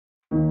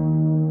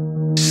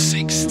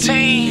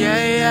Nec16. Yeah,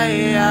 yeah,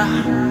 yeah.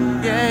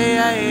 Yeah,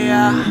 yeah,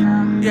 yeah.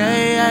 Yeah,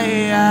 yeah,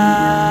 yeah.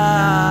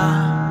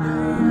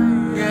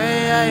 Yeah,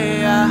 yeah,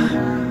 yeah.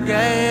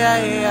 Yeah, yeah,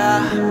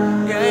 yeah.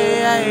 Yeah,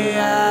 yeah,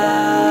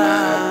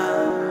 yeah.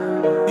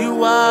 You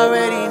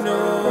already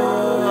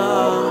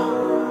know.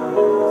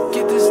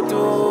 Get this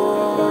door.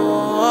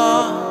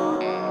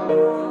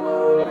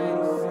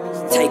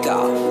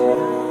 TakeOff.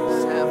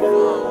 Have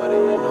fun with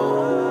it, you know.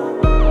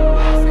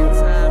 Say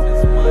time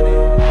is money, you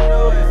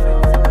know it.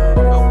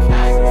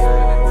 Okay,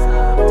 spending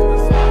time on the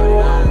story.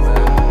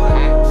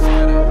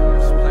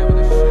 Just play with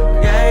the shit.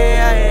 Yeah,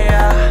 yeah,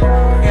 yeah.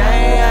 Yeah,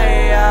 yeah,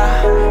 yeah.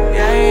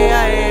 Yeah,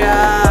 yeah,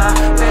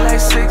 yeah. They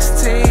like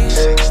 16.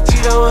 He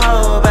don't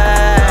hold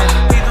back.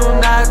 He do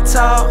not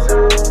talk.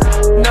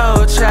 No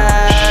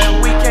chat.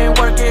 We can't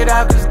work it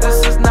out 'cause this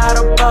is not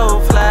a bow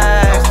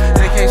flash.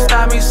 They can't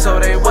stop me, so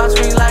they watch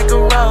me like a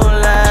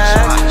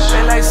Rolex.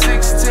 They like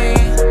 16,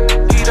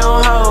 he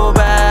don't hold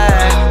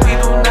back. He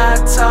do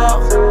not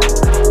talk,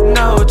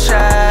 no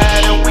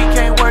chat. And we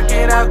can't work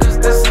it out 'cause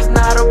this is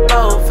not a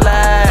bow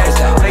flash.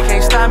 They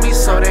can't stop me,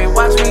 so they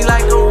watch me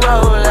like a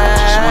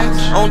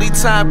Rolex. Only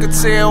time could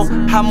tell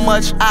how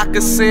much I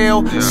could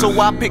sell, so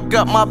I pick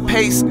up my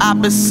pace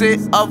opposite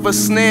of a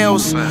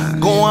snail's.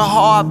 Going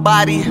hard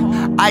body,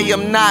 I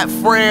am not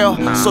frail,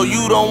 so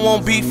you don't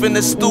want beef in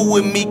the stew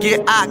with me,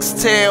 get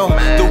oxtail.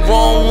 The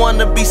wrong one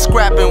to be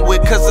scrapping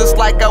with, 'cause it's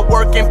like I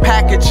work in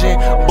packaging.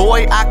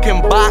 Boy, I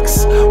can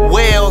box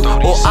well,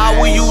 or I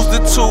will use the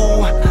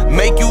tool,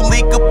 make you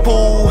leak a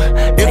pool.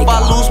 If I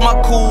lose my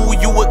cool,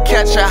 you would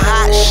catch a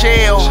hot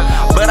shell.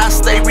 But I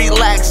stay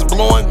relaxed,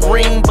 blowing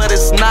green, but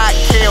it's not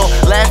kale.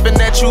 Laughing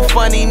at you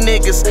funny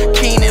niggas,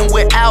 keening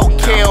without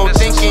kale.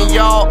 Thinking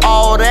y'all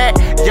all that,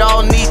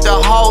 y'all need to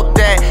halt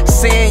that.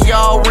 Saying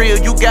y'all real,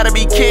 you gotta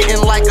be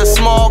kidding like a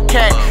small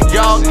cat.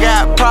 Y'all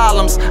got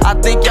problems, I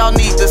think y'all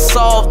need to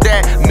solve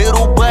that.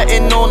 Middle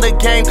button on the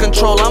game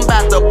control, I'm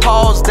about to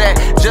pause that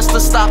just to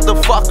stop the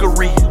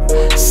fuckery.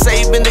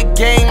 Saving the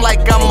game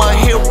like I'm a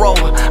hero,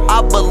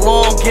 I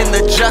belong in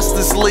the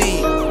Justice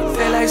League.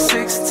 They like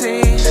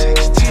 16,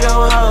 he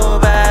don't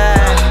hold back.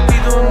 He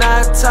do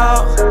not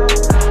talk,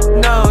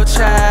 no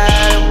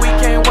chat. We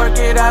can't work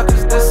it out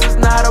 'cause this is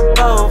not a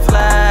bow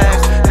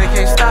flash. They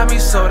can't stop me,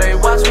 so they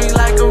watch me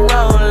like a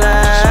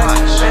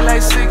Rolex. They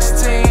like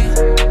 16,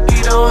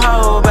 he don't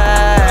hold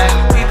back.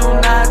 He do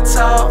not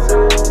talk,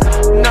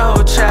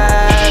 no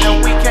chat.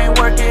 And we can't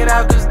work it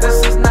out 'cause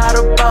this is not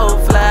a bow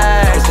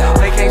flash.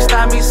 They can't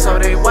stop me, so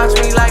they watch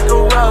me like a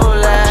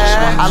Rolex.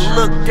 I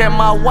look at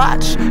my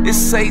watch, it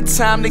say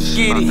time to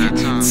get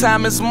it.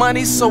 Time is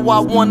money, so I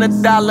want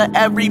 $1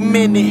 every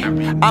minute.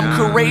 I'm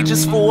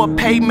courageous for a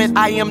payment,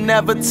 I am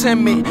never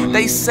timid.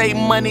 They say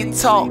money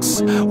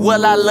talks,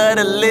 well I love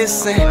to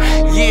listen.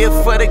 Yeah,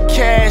 for the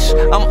cash,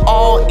 I'm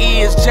all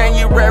ears.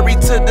 January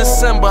to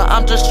December,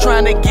 I'm just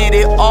trying to get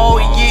it all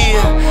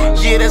year.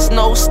 Yeah, there's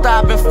no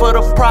stopping for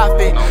the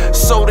profit.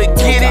 So to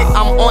get it,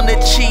 I'm on the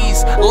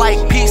cheese like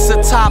pizza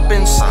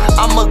toppings.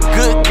 I'm a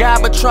good guy,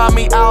 but try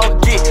me, I'll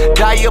get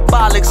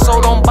diabolic.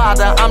 So don't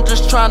bother, I'm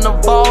just trying to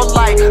ball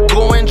like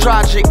go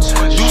androgic.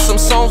 Do some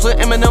songs with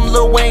Eminem,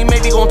 Lil Wayne,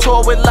 maybe gon'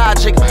 tour with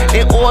Logic.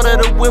 In order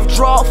to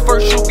withdraw,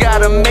 first you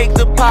gotta make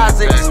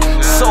deposits.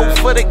 So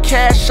for the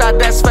cash shot,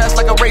 that's fast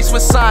like a race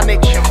with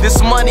Sonic.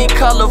 This money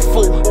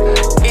colorful,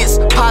 it's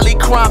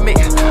polychromic.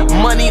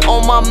 Money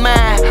on my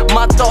mind,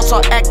 my thoughts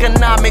are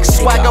economic.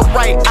 Swagger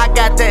right, I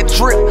got that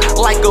drip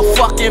like a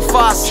fucking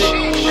faucet.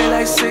 They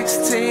like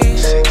 16,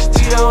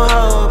 he don't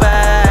hold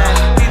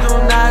back. He do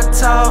not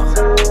talk,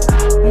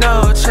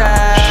 no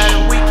chat.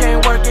 We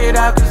can't work it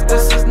out 'cause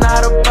this is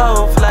not a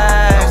bow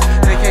flash.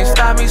 They can't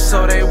stop me,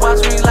 so they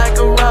watch me like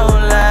a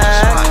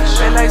Rolex.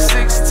 They like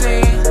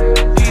 16,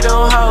 he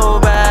don't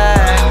hold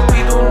back.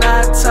 He do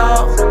not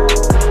talk,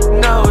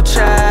 no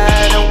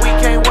chat. And we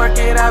can't work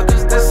it out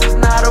 'cause this is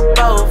not a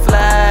bow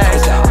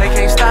flash. They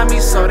can't stop me,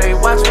 so they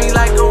watch me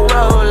like a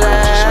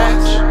Rolex.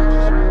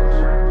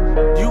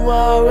 You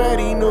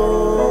already know.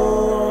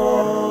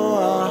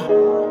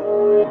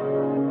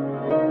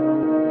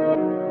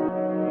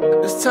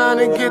 It's time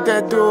to get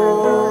that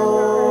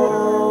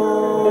door.